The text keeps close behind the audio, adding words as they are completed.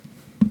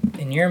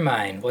In your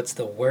mind, what's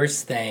the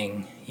worst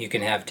thing you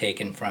can have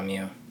taken from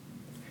you?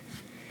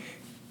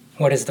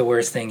 What is the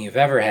worst thing you've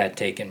ever had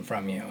taken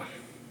from you?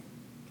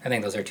 I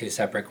think those are two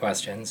separate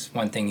questions.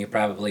 One thing you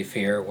probably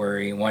fear,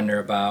 worry, wonder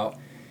about.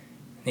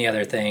 The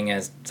other thing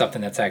is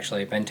something that's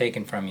actually been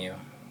taken from you.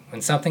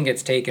 When something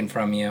gets taken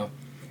from you,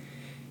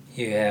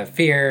 you have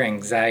fear,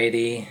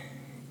 anxiety,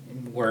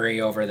 worry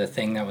over the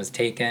thing that was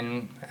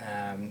taken,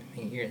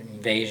 your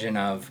invasion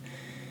of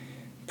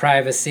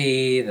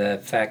privacy, the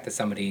fact that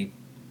somebody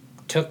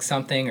took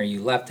something or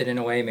you left it in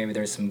a way. Maybe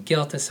there's some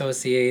guilt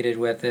associated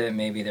with it.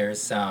 Maybe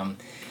there's some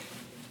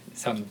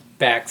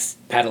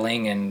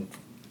backpedaling and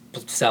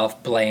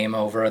self-blame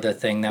over the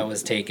thing that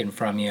was taken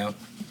from you.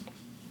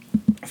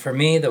 For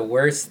me, the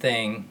worst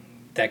thing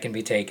that can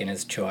be taken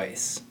is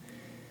choice.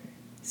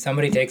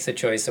 Somebody takes a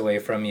choice away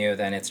from you,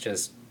 then it's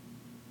just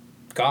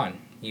gone.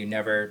 You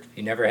never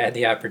had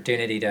the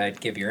opportunity to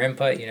give your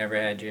input. You never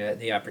had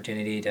the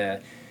opportunity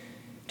to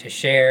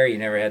share. You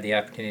never had the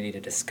opportunity to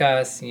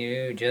discuss.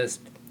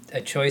 A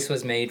choice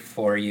was made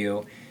for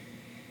you,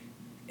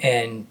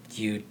 and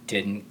you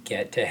didn't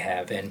get to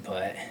have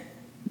input.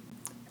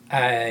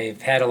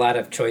 I've had a lot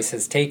of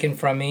choices taken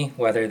from me,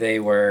 whether they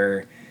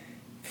were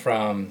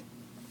from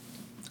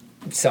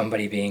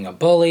somebody being a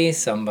bully,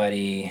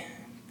 somebody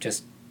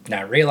just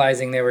not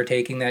realizing they were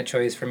taking that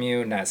choice from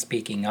you, not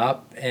speaking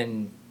up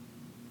and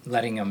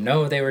letting them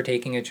know they were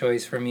taking a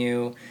choice from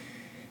you,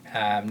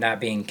 not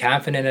being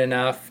confident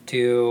enough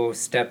to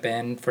step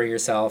in for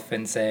yourself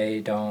and say,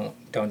 don't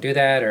do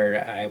that,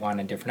 or I want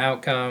a different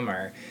outcome,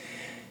 or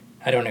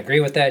I don't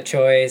agree with that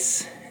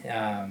choice.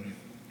 I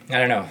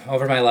don't know.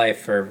 Over my life,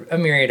 for a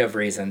myriad of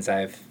reasons,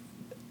 I've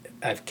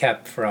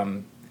kept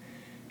from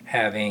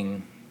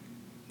having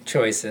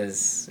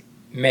choices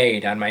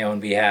made on my own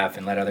behalf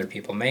and let other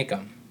people make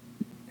them.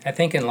 I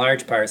think in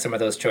large part some of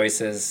those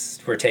choices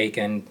were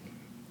taken,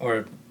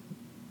 or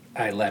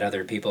I let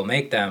other people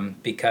make them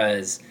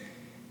because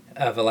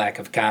of a lack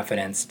of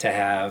confidence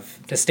to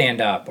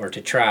stand up or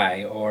to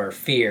try, or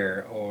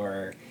fear,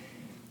 or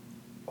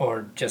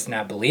just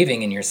not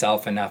believing in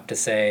yourself enough to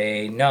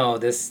say, no,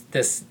 this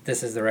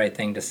is the right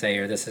thing to say,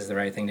 or this is the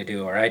right thing to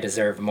do, or I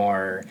deserve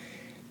more.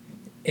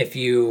 If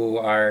you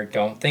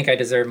don't think I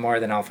deserve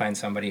more, then I'll find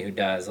somebody who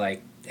does.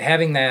 Like,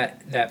 having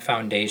that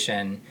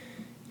foundation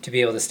to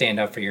be able to stand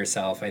up for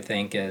yourself, I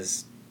think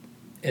is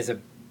a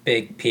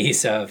big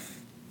piece of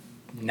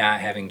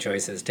not having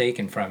choices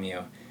taken from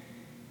you.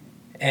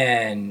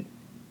 And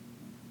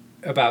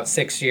about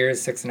 6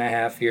 years,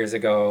 6.5 years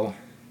ago,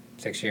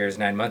 6 years,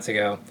 9 months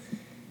ago,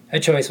 a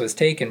choice was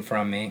taken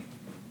from me.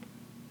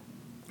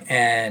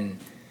 And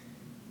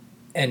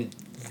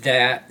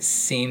that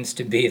seems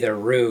to be the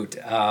root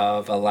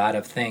of a lot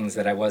of things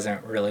that I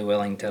wasn't really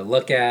willing to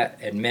look at,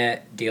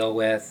 admit, deal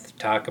with,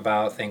 talk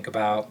about, think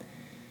about,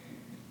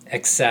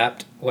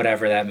 accept,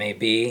 whatever that may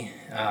be.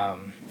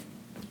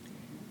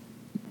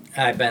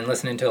 I've been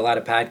listening to a lot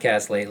of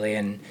podcasts lately,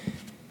 and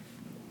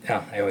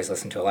I always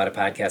listen to a lot of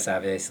podcasts,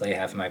 obviously.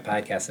 Half of my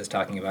podcast is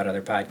talking about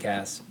other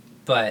podcasts.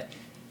 But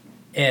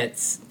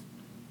it's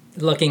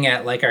looking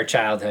at like our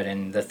childhood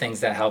and the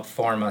things that help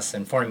form us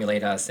and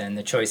formulate us, and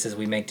the choices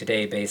we make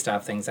today based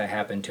off things that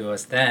happened to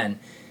us then,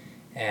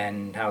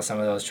 and how some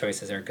of those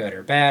choices are good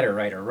or bad or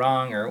right or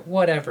wrong or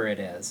whatever it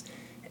is.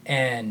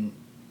 And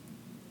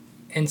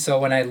so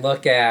when I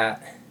look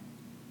at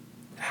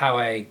how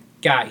I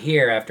got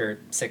here after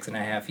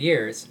 6.5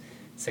 years,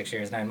 6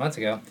 years, 9 months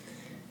ago,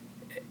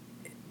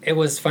 it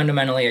was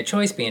fundamentally a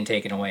choice being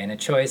taken away, and a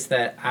choice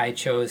that I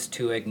chose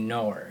to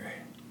ignore.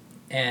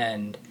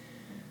 And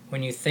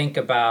when you think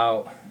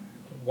about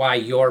why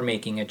you're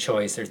making a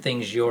choice, or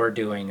things you're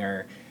doing,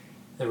 or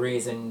the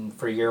reason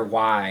for your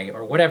why,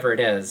 or whatever it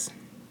is,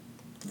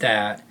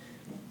 that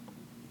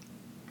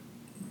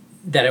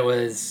it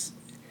was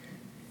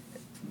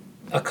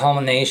a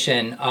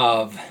culmination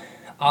of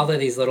all of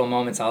these little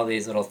moments, all of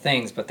these little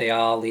things, but they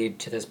all lead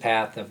to this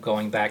path of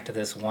going back to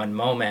this one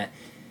moment,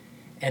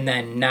 and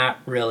then not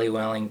really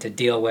willing to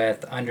deal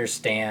with,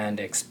 understand,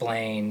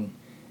 explain,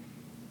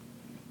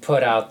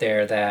 put out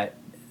there that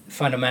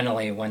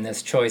fundamentally, when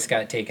this choice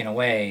got taken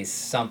away,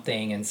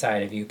 something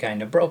inside of you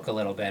kind of broke a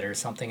little bit, or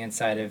something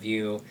inside of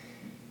you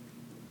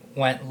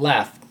went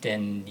left,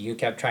 and you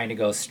kept trying to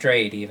go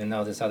straight, even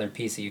though this other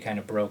piece of you kind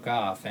of broke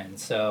off. And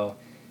so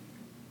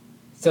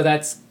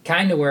that's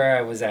kind of where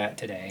I was at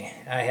today.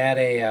 I had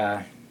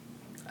a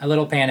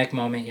little panic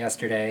moment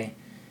yesterday,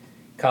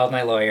 called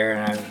my lawyer,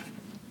 and I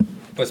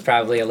was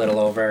probably a little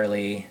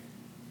overly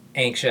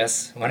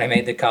anxious when I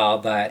made the call,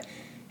 but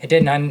it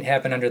didn't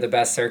happen under the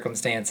best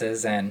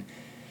circumstances, and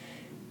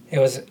it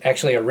was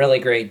actually a really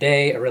great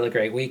day, a really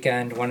great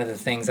weekend. One of the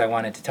things I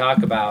wanted to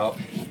talk about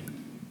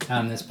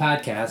on this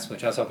podcast,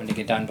 which I was hoping to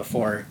get done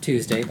before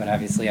Tuesday, but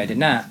obviously I did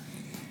not,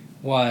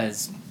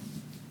 was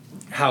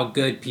how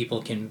good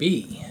people can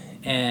be.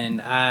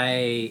 And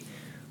I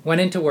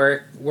went into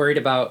work worried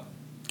about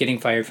getting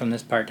fired from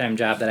this part-time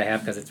job that I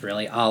have, because it's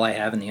really all I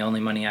have and the only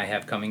money I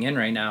have coming in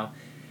right now.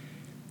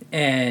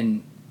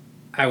 And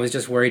I was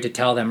just worried to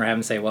tell them, or have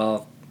them say,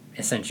 well,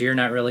 since you're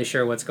not really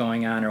sure what's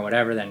going on or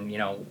whatever, then,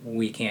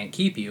 we can't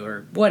keep you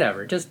or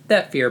whatever. Just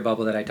that fear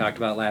bubble that I talked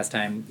about last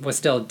time was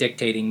still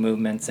dictating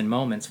movements and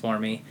moments for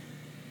me.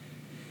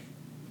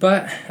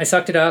 But I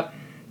sucked it up,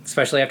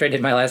 especially after I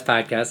did my last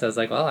podcast. I was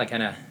like, well, I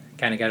kind of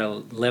got to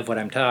live what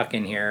I'm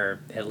talking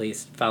here, or at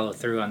least follow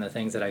through on the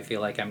things that I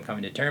feel like I'm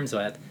coming to terms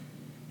with.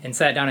 And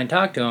sat down and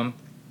talked to him,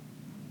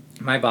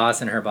 my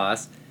boss and her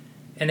boss,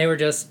 and they were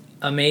just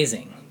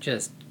amazing.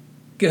 Just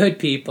good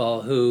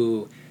people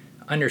who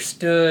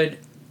understood,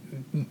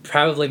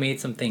 probably made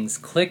some things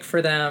click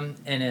for them,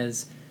 and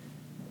is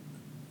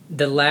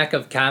the lack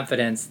of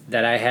confidence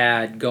that I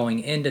had going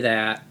into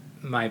that,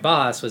 my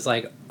boss was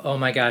like, oh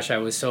my gosh, I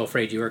was so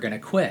afraid you were going to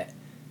quit.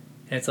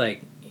 And it's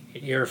like,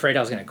 you're afraid I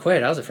was going to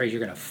quit? I was afraid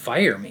you're going to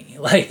fire me.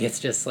 Like, it's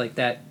just like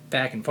that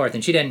back and forth.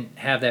 And she didn't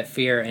have that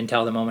fear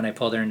until the moment I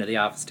pulled her into the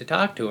office to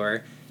talk to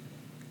her.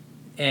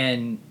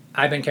 And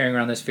I've been carrying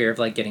around this fear of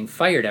like getting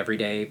fired every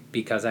day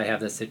because I have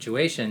this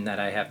situation that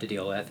I have to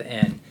deal with.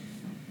 And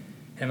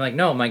I'm like,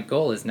 no, my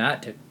goal is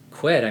not to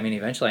quit. I mean,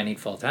 eventually I need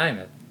full time.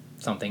 If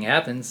something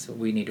happens,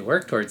 we need to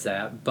work towards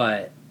that.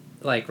 But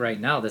like right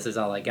now, this is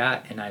all I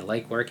got. And I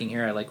like working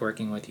here. I like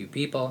working with you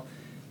people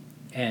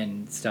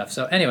and stuff.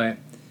 So anyway,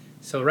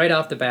 so right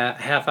off the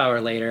bat, half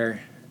hour later,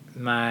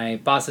 my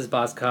boss's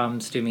boss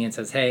comes to me and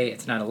says, hey,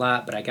 it's not a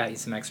lot, but I got you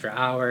some extra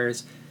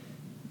hours,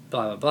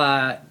 blah, blah,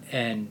 blah.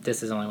 And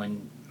this is only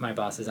when my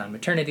boss is on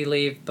maternity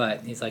leave.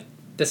 But he's like,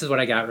 this is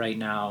what I got right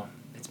now.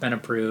 It's been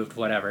approved,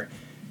 whatever.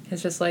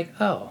 It's just like,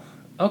 oh,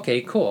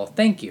 okay, cool,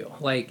 thank you.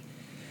 Like,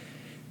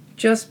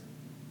 just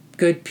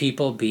good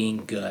people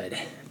being good,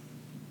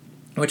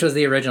 which was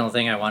the original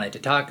thing I wanted to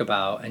talk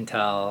about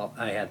until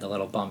I had the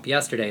little bump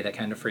yesterday that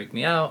kind of freaked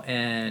me out,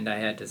 and I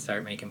had to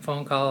start making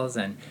phone calls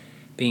and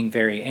being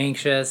very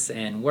anxious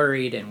and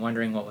worried and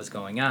wondering what was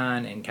going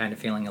on and kind of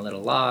feeling a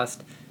little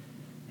lost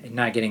and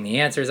not getting the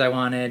answers I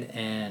wanted.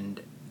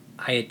 And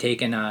I had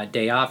taken a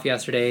day off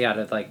yesterday out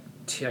of like,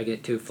 I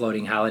get 2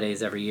 floating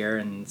holidays every year,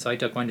 and so I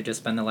took one to just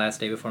spend the last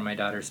day before my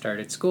daughter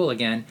started school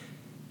again,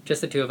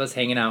 just the 2 of us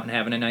hanging out and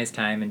having a nice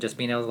time and just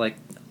being able to like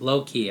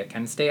low-key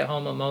kind of stay at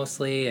home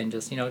mostly and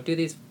just do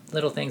these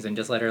little things and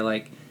just let her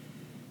like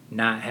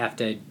not have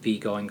to be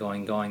going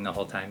the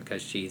whole time,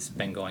 because she's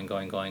been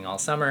going all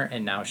summer,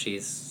 and now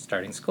she's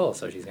starting school,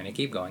 so she's going to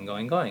keep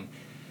going.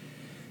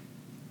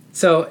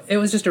 So it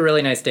was just a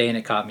really nice day, and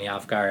it caught me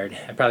off guard.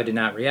 I probably did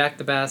not react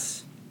the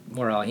best.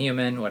 We're all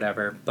human,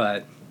 whatever,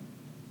 but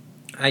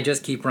I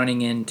just keep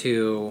running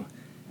into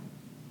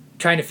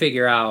trying to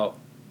figure out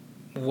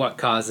what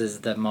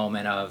causes the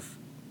moment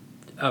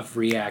of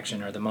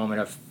reaction or the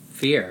moment of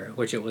fear,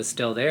 which it was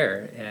still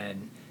there.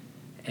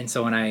 And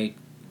so when I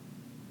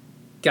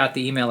got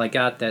the email I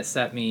got that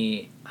set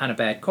me on a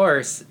bad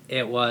course,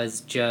 it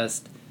was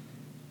just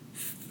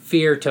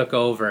fear took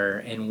over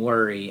and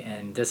worry,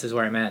 and this is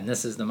where I'm at, and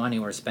this is the money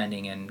we're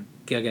spending, and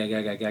and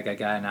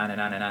on and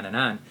on and on and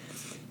on,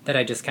 that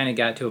I just kind of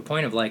got to a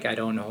point of like, I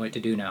don't know what to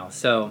do now.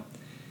 So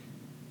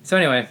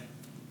anyway,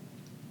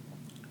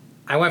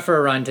 I went for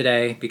a run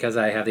today because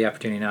I have the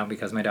opportunity now,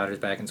 because my daughter's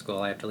back in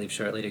school. I have to leave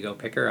shortly to go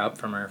pick her up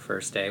from her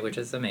first day, which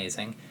is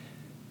amazing.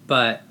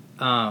 But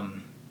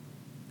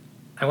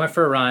I went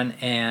for a run,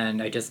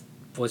 and I just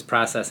was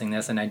processing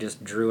this, and I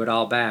just drew it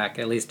all back,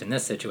 at least in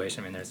this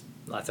situation. I mean, there's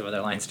lots of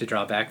other lines to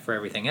draw back for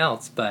everything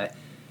else, but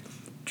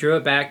drew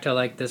it back to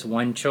like this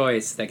one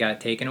choice that got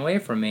taken away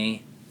from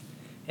me,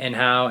 and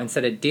how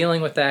instead of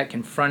dealing with that,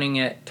 confronting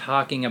it,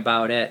 talking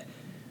about it,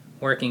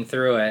 working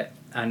through it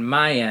on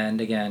my end,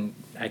 again,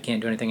 I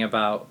can't do anything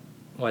about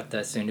what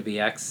the soon-to-be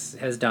ex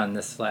has done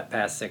this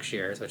past 6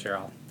 years, which are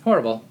all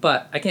horrible,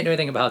 but I can't do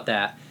anything about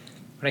that.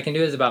 What I can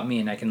do is about me,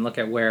 and I can look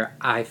at where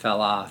I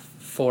fell off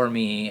for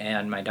me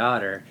and my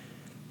daughter,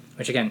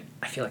 which again,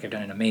 I feel like I've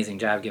done an amazing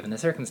job given the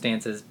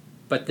circumstances,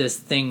 but this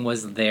thing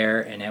was there,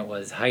 and it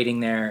was hiding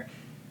there,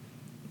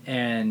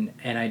 and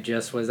I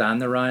just was on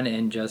the run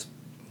and just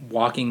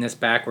walking this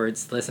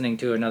backwards, listening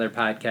to another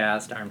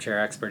podcast, Armchair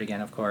Expert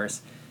again, of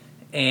course,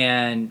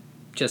 and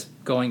just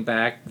going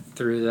back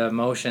through the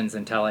motions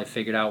until I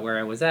figured out where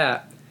I was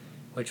at,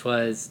 which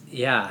was,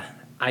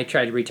 I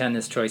tried to pretend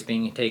this choice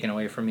being taken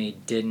away from me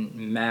didn't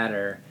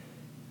matter,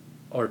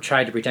 or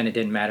tried to pretend it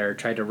didn't matter, or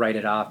tried to write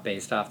it off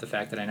based off the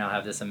fact that I now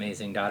have this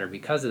amazing daughter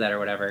because of that or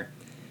whatever.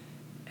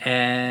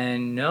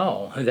 And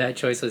no, that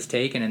choice was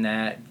taken, and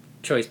that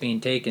choice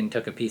being taken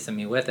took a piece of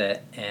me with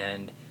it,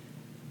 and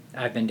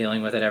I've been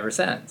dealing with it ever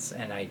since,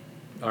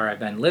 I've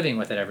been living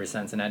with it ever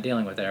since and not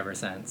dealing with it ever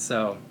since.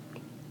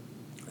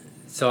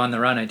 So on the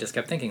run, I just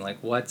kept thinking, like,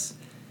 what's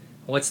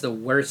the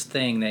worst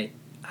thing that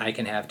I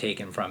can have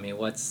taken from me?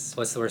 What's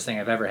the worst thing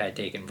I've ever had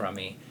taken from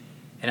me?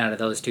 And out of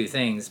those 2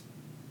 things,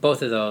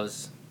 both of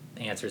those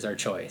answers are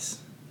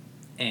choice.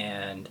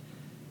 And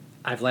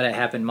I've let it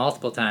happen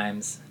multiple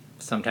times,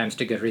 sometimes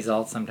to good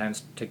results,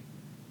 sometimes to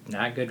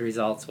not good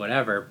results,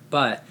 whatever.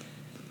 But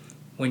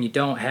when you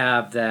don't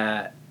have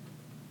that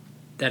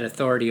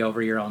authority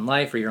over your own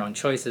life or your own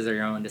choices or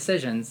your own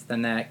decisions,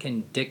 then that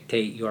can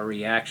dictate your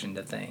reaction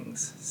to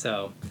things.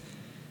 So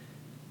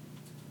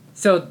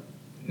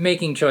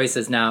making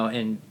choices now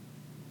and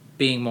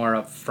being more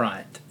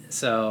upfront.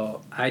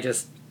 So I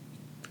just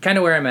kind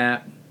of where I'm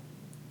at.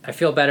 I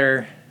feel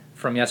better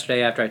from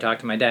yesterday after I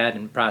talked to my dad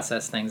and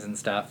processed things and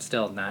stuff.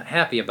 Still not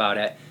happy about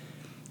it.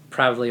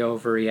 Probably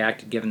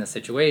overreacted given the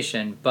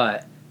situation,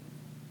 but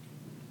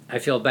I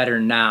feel better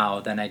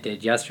now than I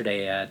did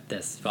yesterday at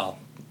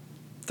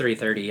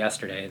 3:30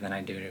 yesterday than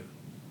I do.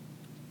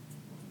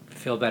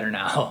 Feel better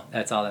now.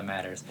 That's all that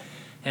matters.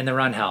 And the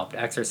run helped.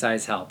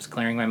 Exercise helps.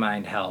 Clearing my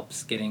mind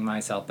helps. Getting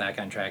myself back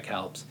on track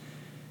helps.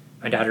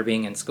 My daughter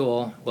being in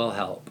school will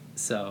help.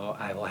 So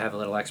I will have a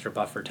little extra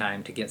buffer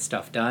time to get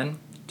stuff done,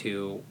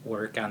 to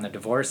work on the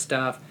divorce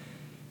stuff,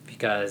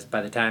 because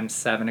by the time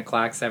 7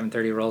 o'clock,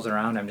 7:30 rolls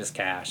around, I'm just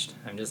cashed.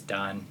 I'm just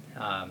done.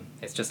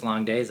 It's just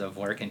long days of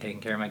work and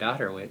taking care of my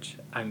daughter, which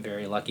I'm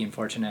very lucky and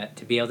fortunate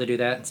to be able to do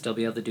that and still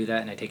be able to do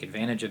that, and I take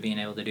advantage of being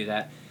able to do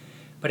that.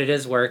 But it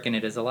is work and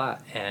it is a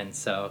lot, and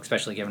so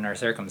especially given our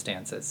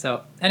circumstances.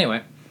 So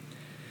anyway,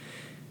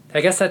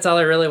 I guess that's all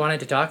I really wanted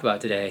to talk about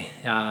today.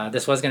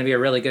 This was going to be a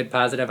really good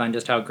positive on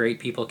just how great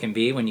people can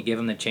be when you give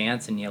them the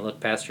chance and you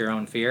look past your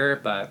own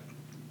fear,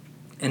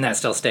 and that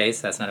still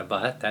stays. That's not a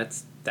but.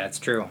 That's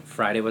true.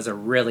 Friday was a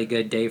really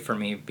good day for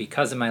me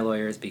because of my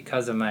lawyers,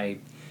 because of my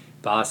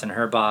boss and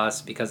her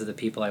boss, because of the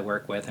people I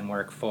work with and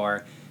work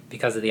for,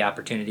 because of the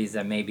opportunities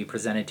that may be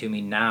presented to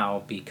me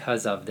now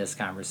because of this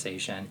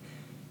conversation,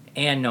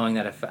 and knowing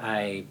that if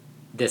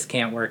this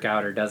can't work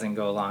out or doesn't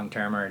go long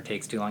term or it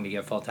takes too long to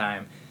get full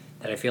time,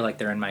 that I feel like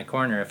they're in my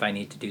corner if I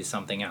need to do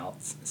something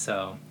else.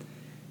 So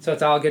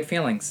it's all good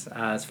feelings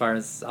as far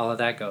as all of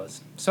that goes.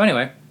 So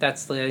anyway,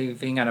 that's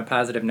leaving on a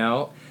positive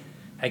note.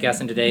 I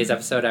guess in today's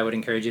episode, I would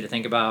encourage you to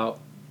think about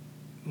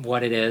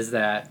what it is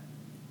that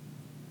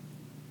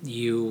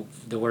the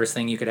worst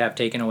thing you could have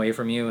taken away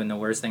from you and the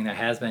worst thing that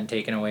has been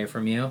taken away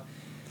from you,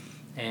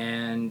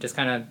 and just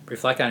kind of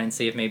reflect on it and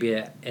see if maybe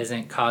it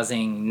isn't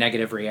causing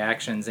negative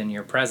reactions in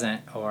your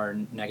present or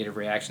negative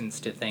reactions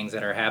to things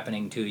that are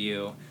happening to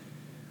you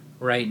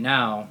right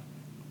now.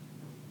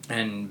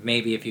 And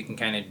maybe if you can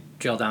kind of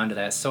drill down to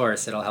that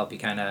source, it'll help you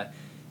kind of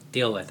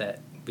deal with it.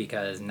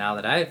 Because now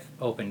that I've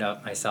opened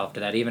up myself to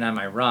that, even on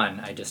my run,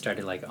 I just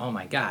started like, oh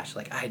my gosh,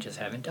 like I just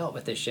haven't dealt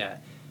with this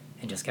yet.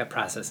 And just kept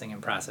processing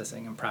and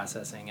processing and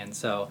processing. And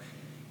so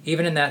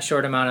even in that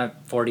short amount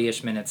of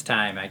 40-ish minutes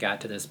time, I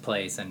got to this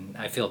place and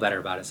I feel better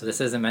about it. So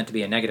this isn't meant to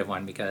be a negative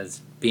one,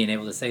 because being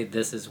able to say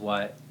this is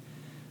what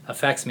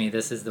affects me,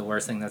 this is the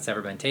worst thing that's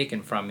ever been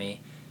taken from me,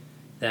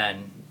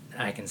 then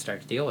I can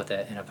start to deal with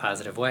it in a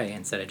positive way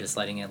instead of just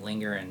letting it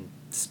linger and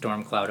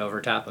storm cloud over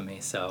top of me.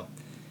 So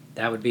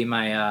that would be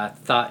my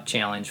thought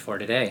challenge for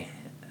today.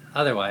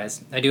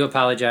 Otherwise, I do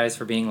apologize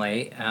for being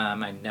late.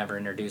 I never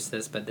introduced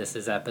this, but this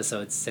is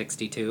episode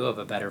 62 of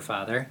A Better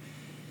Father.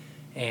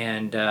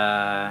 And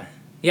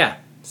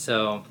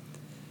so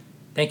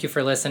thank you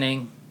for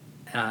listening.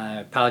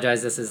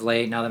 Apologize this is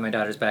late. Now that my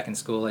daughter's back in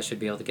school, I should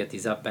be able to get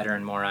these up better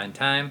and more on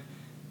time.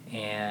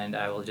 And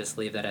I will just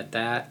leave that at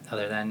that.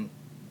 Other than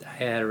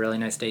I had a really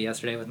nice day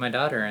yesterday with my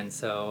daughter, and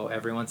so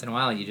every once in a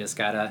while you just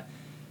gotta,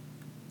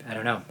 I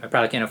don't know, I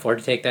probably can't afford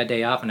to take that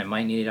day off, and I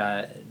might need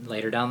it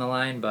later down the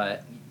line,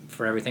 but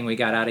for everything we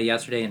got out of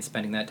yesterday and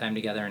spending that time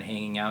together and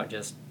hanging out,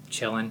 just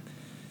chilling,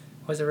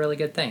 was a really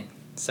good thing.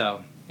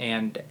 So,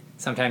 and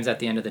sometimes at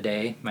the end of the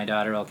day, my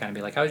daughter will kind of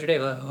be like, how was your day?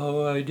 Like,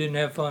 oh, I didn't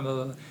have fun, blah,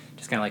 blah, blah.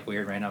 Just kind of like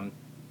weird random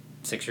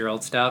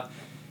 6-year-old stuff.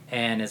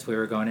 And as we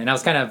were going, and I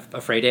was kind of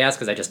afraid to ask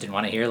because I just didn't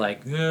want to hear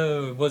like,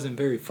 no, it wasn't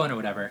very fun or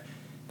whatever.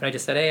 But I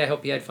just said, hey, I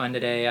hope you had fun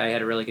today. I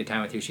had a really good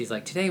time with you. She's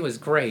like, today was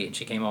great. And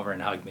she came over and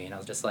hugged me. And I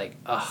was just like,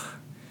 oh,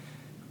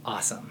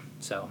 awesome.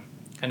 So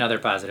another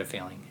positive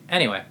feeling.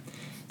 Anyway,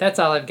 that's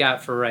all I've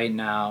got for right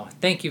now.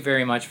 Thank you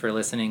very much for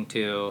listening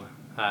to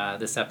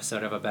this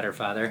episode of A Better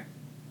Father.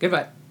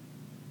 Goodbye.